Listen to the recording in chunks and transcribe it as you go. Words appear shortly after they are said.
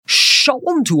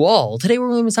Shalom to all. Today we're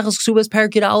learning Maseches Kesuvos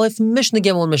Parakid Aleph, Mishnah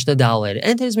Gimel and Mishnah Daled.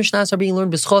 And today's Mishnahs are being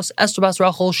learned B'schos Esther Bas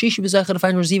Rachel Shishi B'zechad to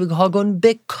find Rezivig Hagon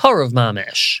B'kar of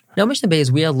Mamish. Now Mishnah Beis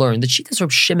we had learned that Shitas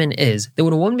Reb Shimon is that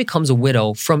when a woman becomes a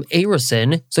widow from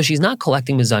Erusin, so she's not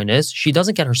collecting mezainis, she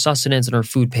doesn't get her sustenance and her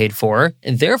food paid for,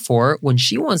 and therefore when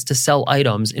she wants to sell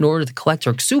items in order to collect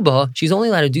her ksuba, she's only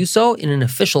allowed to do so in an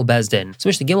official bezdin. So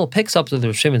Mishnah Gimel picks up with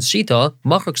Reb Shimon's shita,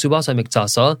 Machar Ksubasa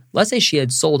Miktasa. Let's say she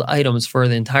had sold items for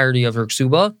the entirety of her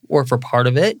ksuba, or for part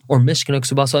of it, or Mishkana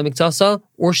Ksubasa Miktasa,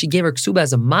 or she gave her ksuba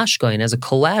as a mashkain, as a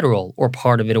collateral, or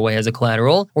part of it away as a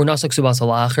collateral, or Nasa Ksubasa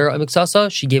La'acher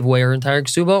Miktasa, she gave away her entire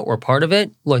ksuba, or part of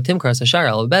it, Lo Timkar Sashar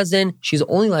Al Bezdin, she's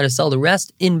only allowed to sell the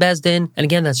rest in Bezdin, and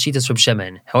again that's Shitas Reb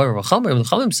Shimon. However, the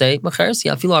Chachamim say,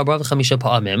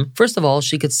 first of all,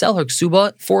 she could sell her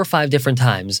ksuba 4 or 5 different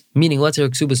times, meaning let's say her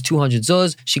ksuba is 200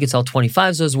 zuz, she could sell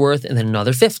 25 zuz worth, and then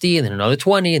another 50, and then another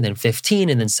 20, and then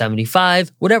 15, and then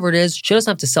 75, whatever it is, she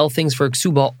doesn't have to sell things for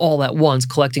ksuba all at once,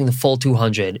 collecting the full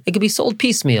 200. It could be sold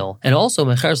piecemeal. And also,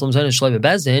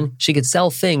 she could sell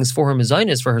things for her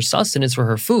mezainis, for her sustenance, for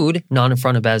her food, not in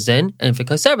front of Bezdin, and if it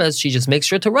kaseres, she just makes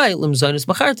sure to write, Limzainis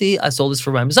macharti, I sold this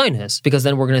for my mezainis, because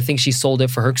then we're going to think she sold it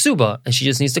for her ksuba, and she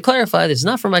just needs to clarify, this is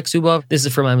not for my ksuba, this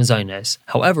is for my mezainis.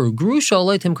 However, grusha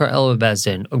leitimkar el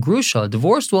Bezdin, a grusha, a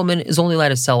divorced woman, is only allowed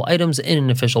to sell items in an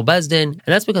official Bezdin, and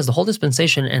that's because the whole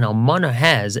dispensation an almana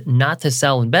has not to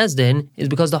sell in Bezdin is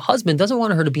because the husband doesn't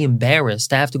want her to be embarrassed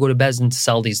to have to go to Bezdin to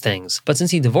sell these things. But since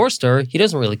he divorced her, he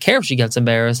doesn't really care if she gets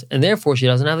embarrassed, and therefore she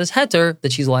doesn't have this heter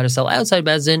that she's allowed to sell outside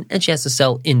Bezdin, and she has to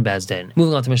sell in Bezdin.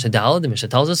 Moving on to Mishnah Daled, the Mishnah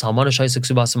tells us, Almana shaisa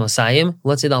ksubas masayim.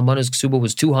 Let's say the almana's ksuba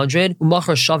was 200,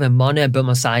 umachar shaveh maneh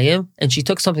b'masayim, and she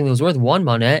took something that was worth 1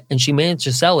 maneh, and she managed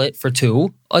to sell it for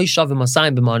 2. Or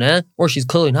she's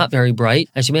clearly not very bright,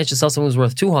 and she managed to sell something that was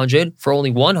worth 200 for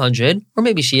only 100, or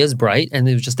maybe she is bright, and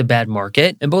it was just a bad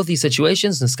market. In both these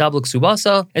situations, Niskabla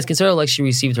Ksubasa, it's considered like she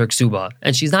received her ksuba,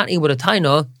 and she's not able to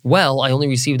taina, well, I only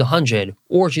received 100,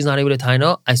 or she's not able to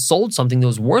taina, I sold something that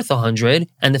was worth 100,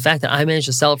 and the fact that I managed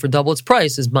to sell it for double its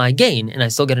price is my gain, and I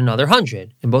still get another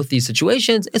 100. In both these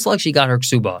situations, it's like she got her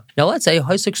ksuba. Now let's say,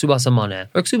 Haisa Ksubasa maneh,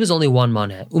 her ksuba is only 1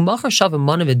 maneh, umachar shav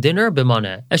maneh v'dinner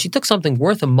b'maneh, and she took something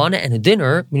worth a maneh and a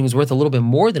dinner, meaning it was worth a little bit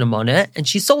more than a maneh, and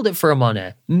she sold it for a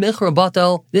maneh. Michra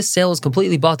batel, this sale is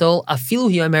completely batel. Afilu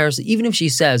hi'amers, even if she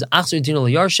says, Achzer dino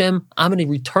l'yarshim, I'm going to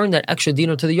return that extra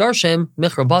dino to the yarshim,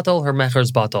 michra batel, her mecher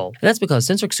is batel. And that's because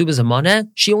since her ksuba is a maneh,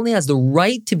 she only has the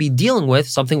right to be dealing with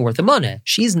something worth a maneh.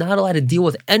 She's not allowed to deal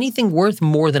with anything worth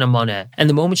more than a maneh. And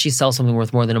the moment she sells something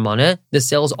worth more than a maneh, the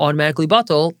sale is automatically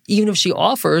batel. Even if she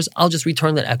offers, I'll just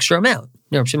return that extra amount.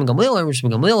 Now, Reb Shimon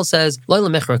Gamliel says, Laila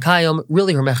mecher kayam,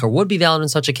 really her mecher would be valid in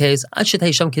such a case,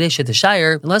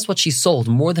 unless what she sold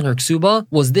more than her ksuba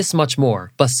was this much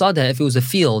more. Basada, if it was a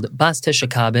field, bas tesha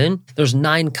kabin, there's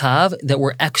 9 kav that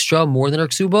were extra more than her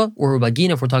ksuba, or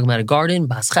Rubagina, if we're talking about a garden,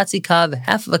 bas chatzi kav,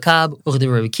 half of a kav,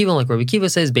 like Rabbi Kiva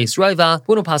says, base raiva,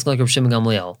 we don't pass like Reb Shimon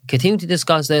Gamliel. Continuing to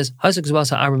discuss this, let's say her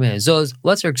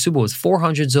ksuba was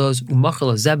 400 zuz,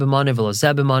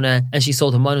 and she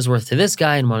sold a money's worth to this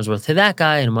guy, and a money's worth to that guy,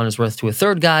 and a money's worth to a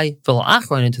third guy,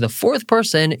 and to the 4th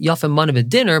person, yafim money a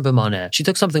dinner b'maneh. She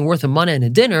took something worth a money and a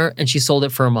dinner, and she sold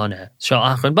it for a maneh. Shal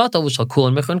achron batal, which shall kul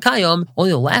and mechron kayam. Only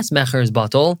the last mecher is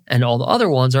batal, and all the other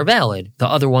ones are valid. The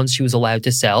other ones she was allowed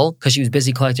to sell because she was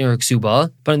busy collecting her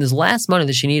ksuba. But in this last money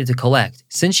that she needed to collect,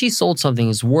 since she sold something that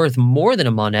was worth more than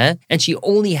a maneh, and she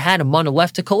only had a money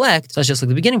left to collect, so that's just like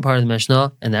the beginning part of the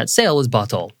Mishnah, and that sale is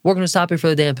batal. We're going to stop here for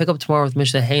the day and pick up tomorrow with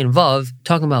Mishnah Hey and Vav,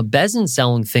 talking about Bezin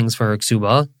selling things for her ksuba.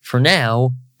 For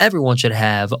now, everyone should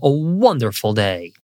have a wonderful day.